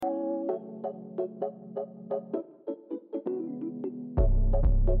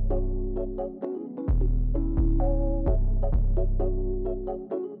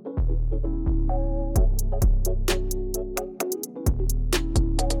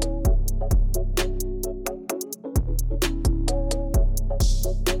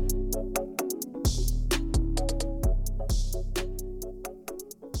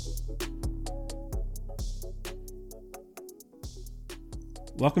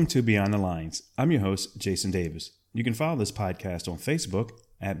Welcome to Beyond the Lines. I'm your host, Jason Davis. You can follow this podcast on Facebook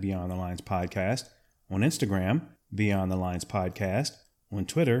at Beyond the Lines Podcast, on Instagram, Beyond the Lines Podcast, on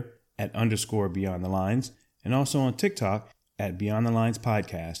Twitter at _Beyond the Lines, and also on TikTok at Beyond the Lines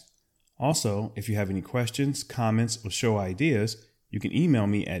Podcast. Also, if you have any questions, comments, or show ideas, you can email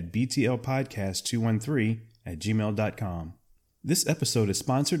me at btlpodcast213@gmail.com. This episode is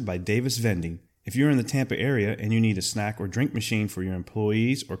sponsored by Davis Vending. If you're in the Tampa area and you need a snack or drink machine for your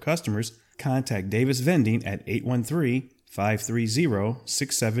employees or customers, contact Davis Vending at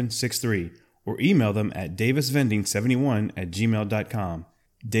 813-530-6763 or email them at davisvending71@gmail.com.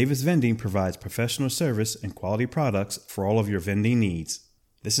 Davis Vending provides professional service and quality products for all of your vending needs.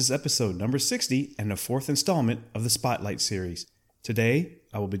 This is episode number 60 and the fourth installment of the Spotlight series. Today,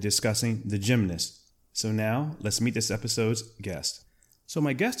 I will be discussing the Gymnast. So now, let's meet this episode's guest. So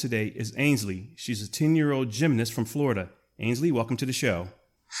my guest today is Ainsley. She's a 10-year-old gymnast from Florida. Ainsley, welcome to the show.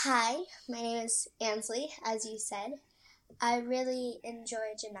 Hi, my name is Ainsley, as you said. I really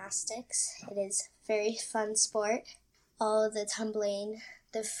enjoy gymnastics. It is a very fun sport. All the tumbling,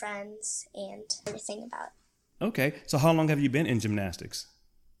 the friends, and everything about it. Okay, so how long have you been in gymnastics?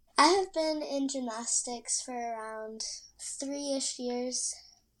 I have been in gymnastics for around 3-ish years,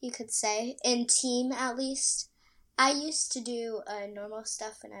 you could say, in team at least. I used to do normal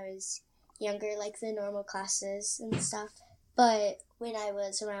stuff when I was younger, like the normal classes and stuff. But when I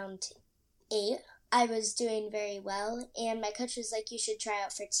was around 8, I was doing very well. And my coach was like, you should try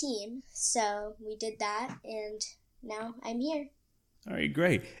out for team. So we did that, and now I'm here. All right,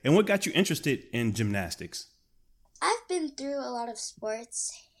 great. And what got you interested in gymnastics? I've been through a lot of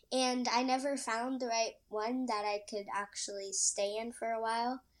sports, and I never found the right one that I could actually stay in for a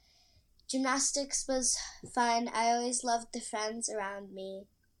while. Gymnastics was fun. I always loved the friends around me.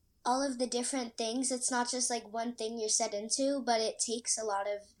 All of the different things, it's not just like one thing you're set into, but it takes a lot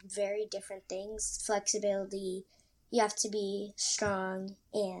of very different things. Flexibility, you have to be strong,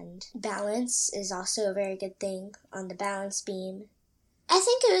 and balance is also a very good thing on the balance beam. I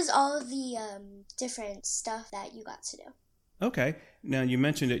think it was all of the different stuff that you got to do. Okay. Now, you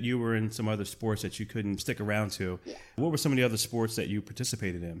mentioned that you were in some other sports that you couldn't stick around to. Yeah. What were some of the other sports that you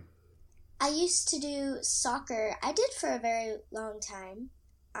participated in? I used to do soccer. I did for a very long time.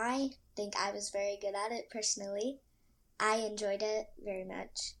 I think I was very good at it personally. I enjoyed it very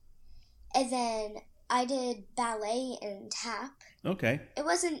much. And then I did ballet and tap. Okay. It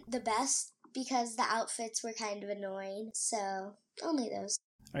wasn't the best because the outfits were kind of annoying, so only those.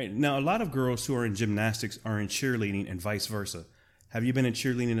 All right. Now, a lot of girls who are in gymnastics are in cheerleading and vice versa. Have you been in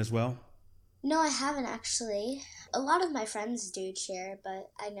cheerleading as well? No, I haven't actually. A lot of my friends do cheer,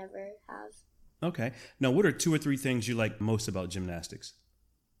 but I never have. Okay. Now, what are 2 or 3 things you like most about gymnastics?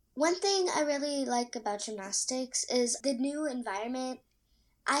 One thing I really like about gymnastics is the new environment.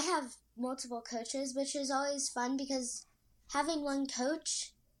 I have multiple coaches, which is always fun because having one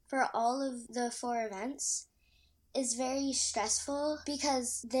coach for all of the 4 events is very stressful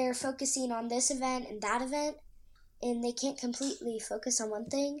because they're focusing on this event and that event, and they can't completely focus on one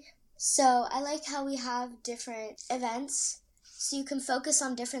thing. So I like how we have different events so you can focus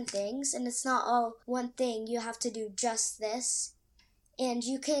on different things, and it's not all one thing. You have to do just this, and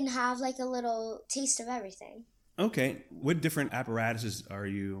you can have like a little taste of everything. Okay. What different apparatuses are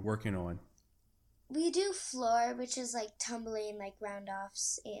you working on? We do floor, which is like tumbling, like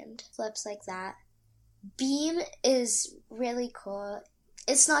round-offs and flips like that. Beam is really cool.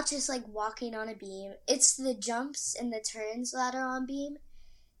 It's not just like walking on a beam. It's the jumps and the turns that are on beam.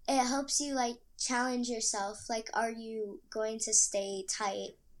 It helps you like challenge yourself. Like, are you going to stay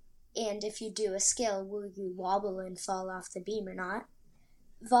tight? And if you do a skill, will you wobble and fall off the beam or not?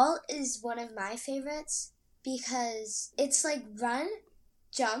 Vault is one of my favorites because it's like run,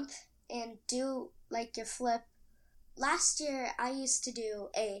 jump, and do like your flip. Last year, I used to do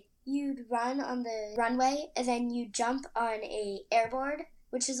you'd run on the runway and then you jump on a airboard,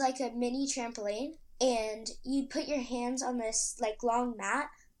 which is like a mini trampoline, and you'd put your hands on this like long mat,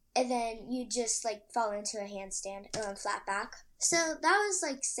 and then you just like fall into a handstand and then flat back. So that was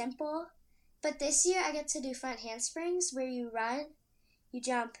like simple, but this year I get to do front handsprings where you run, you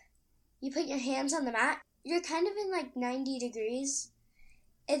jump, you put your hands on the mat, you're kind of in like 90 degrees,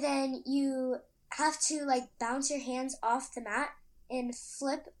 and then you have to like bounce your hands off the mat and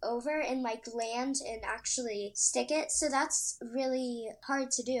flip over and like land and actually stick it. So that's really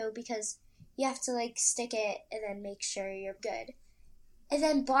hard to do because you have to like stick it and then make sure you're good. And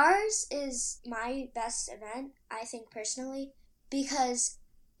then bars is my best event, I think personally, because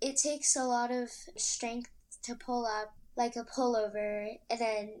it takes a lot of strength to pull up, like a pullover, and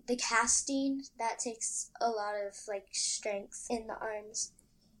then the casting, that takes a lot of like strength in the arms.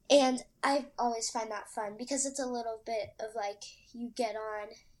 And I always find that fun because it's a little bit of like you get on,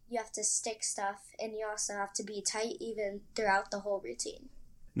 you have to stick stuff, and you also have to be tight even throughout the whole routine.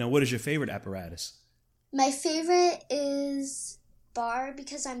 Now, what is your favorite apparatus? My favorite is bar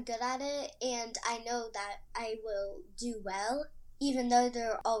because I'm good at it and I know that I will do well, even though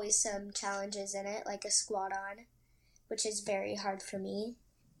there are always some challenges in it, like a squat on, which is very hard for me.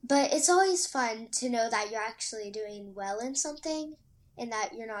 But it's always fun to know that you're actually doing well in something and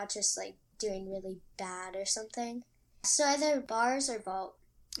that you're not just like doing really bad or something. So either bars or vault.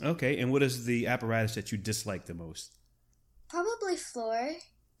 Okay, and what is the apparatus that you dislike the most? Probably floor.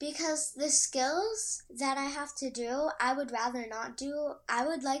 Because the skills that I have to do, I would rather not do. I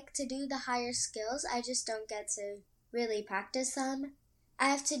would like to do the higher skills. I just don't get to really practice them. I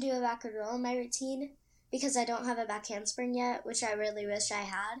have to do a backward roll in my routine because I don't have a back handspring yet, which I really wish I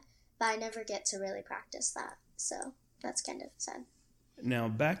had, but I never get to really practice that. So that's kind of sad. Now,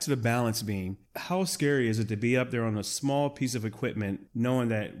 back to the balance beam. How scary is it to be up there on a small piece of equipment knowing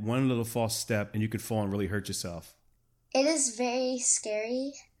that one little false step and you could fall and really hurt yourself? It is very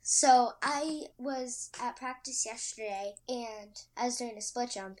scary. So I was at practice yesterday and I was doing a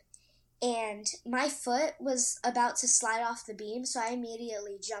split jump and my foot was about to slide off the beam, so I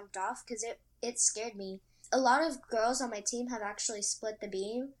immediately jumped off because it scared me. A lot of girls on my team have actually split the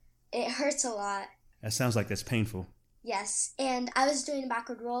beam. It hurts a lot. That sounds like that's painful. Yes, and I was doing a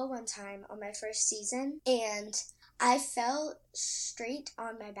backward roll one time on my first season and I fell straight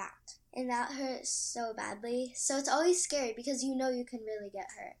on my back. And that hurt so badly. So it's always scary because you know you can really get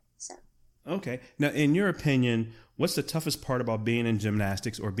hurt. So. Okay. Now, in your opinion, what's the toughest part about being in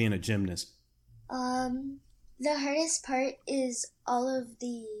gymnastics or being a gymnast? The hardest part is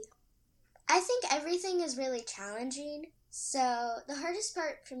I think everything is really challenging. So the hardest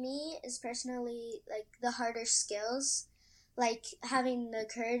part for me is personally like the harder skills. Like having the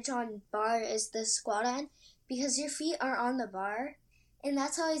courage on bar is the squat on because your feet are on the bar. And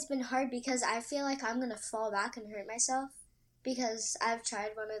that's always been hard because I feel like I'm going to fall back and hurt myself because I've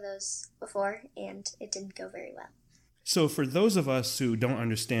tried one of those before and it didn't go very well. So for those of us who don't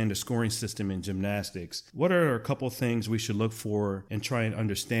understand the scoring system in gymnastics, what are a couple things we should look for in trying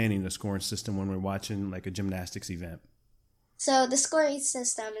understanding the scoring system when we're watching like a gymnastics event? So the scoring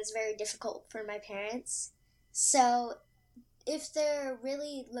system is very difficult for my parents. So if they're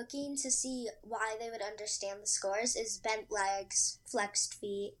really looking to see why they would understand the scores is bent legs, flexed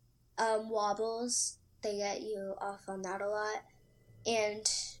feet, wobbles, they get you off on that a lot, and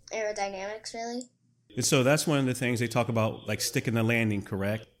aerodynamics really. And so that's one of the things they talk about, like sticking the landing,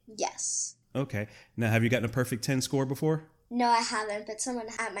 correct? Yes. Okay. Now, have you gotten a perfect 10 score before? No, I haven't, but someone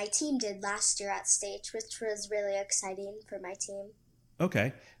at my team did last year at stage, which was really exciting for my team.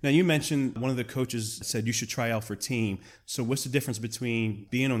 Okay. Now, you mentioned one of the coaches said you should try out for team. So what's the difference between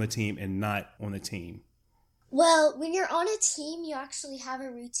being on the team and not on the team? Well, when you're on a team, you actually have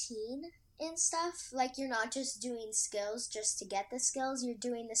a routine and stuff. Like, you're not just doing skills just to get the skills. You're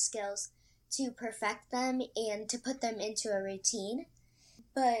doing the skills to perfect them and to put them into a routine.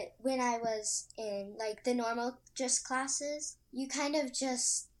 But when I was in, like, the normal just classes, you kind of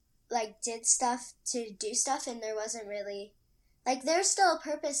just, like, did stuff to do stuff, and there wasn't really... Like, there's still a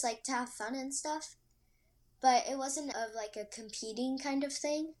purpose, like, to have fun and stuff, but it wasn't of, like, a competing kind of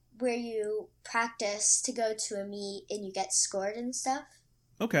thing where you practice to go to a meet and you get scored and stuff.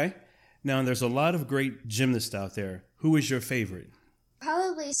 Okay. Now, there's a lot of great gymnasts out there. Who is your favorite?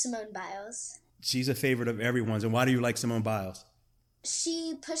 Probably Simone Biles. She's a favorite of everyone's. And why do you like Simone Biles?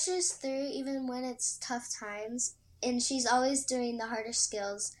 She pushes through even when it's tough times, and she's always doing the harder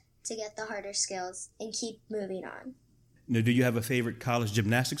skills to get the harder skills and keep moving on. Now, do you have a favorite college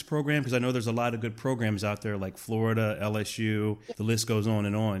gymnastics program? Because I know there's a lot of good programs out there like Florida, LSU, the list goes on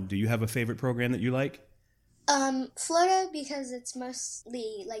and on. Do you have a favorite program that you like? Florida, because it's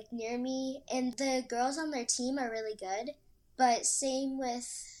mostly, like, near me, and the girls on their team are really good. But same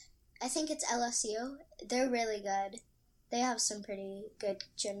with, I think it's LSU. They're really good. They have some pretty good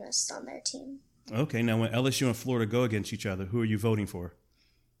gymnasts on their team. Okay, now when LSU and Florida go against each other, who are you voting for?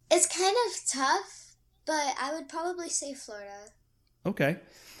 It's kind of tough, but I would probably say Florida. Okay.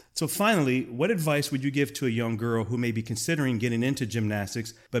 So finally, what advice would you give to a young girl who may be considering getting into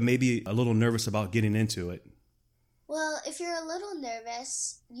gymnastics, but maybe a little nervous about getting into it? Well, if you're a little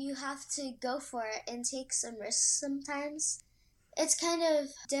nervous, you have to go for it and take some risks sometimes. It's kind of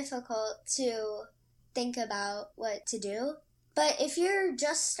difficult to think about what to do. But if you're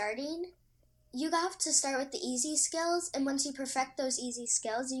just starting, you have to start with the easy skills, and once you perfect those easy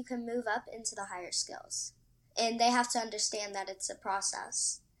skills, you can move up into the higher skills. And they have to understand that it's a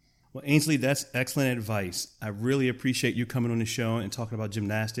process. Well, Ainsley, that's excellent advice. I really appreciate you coming on the show and talking about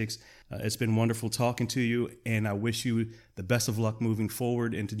gymnastics. It's been wonderful talking to you, and I wish you the best of luck moving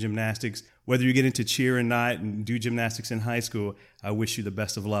forward into gymnastics. Whether you get into cheer or not and do gymnastics in high school, I wish you the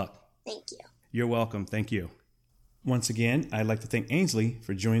best of luck. Thank you. You're welcome. Thank you. Once again, I'd like to thank Ainsley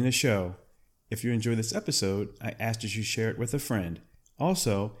for joining the show. If you enjoyed this episode, I ask that you share it with a friend.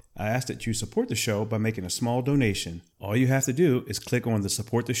 Also, I ask that you support the show by making a small donation. All you have to do is click on the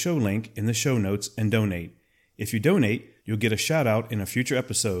Support the Show link in the show notes and donate. If you donate, you'll get a shout out in a future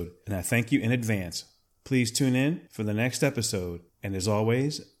episode, and I thank you in advance. Please tune in for the next episode, and as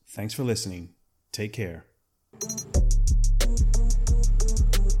always, thanks for listening. Take care.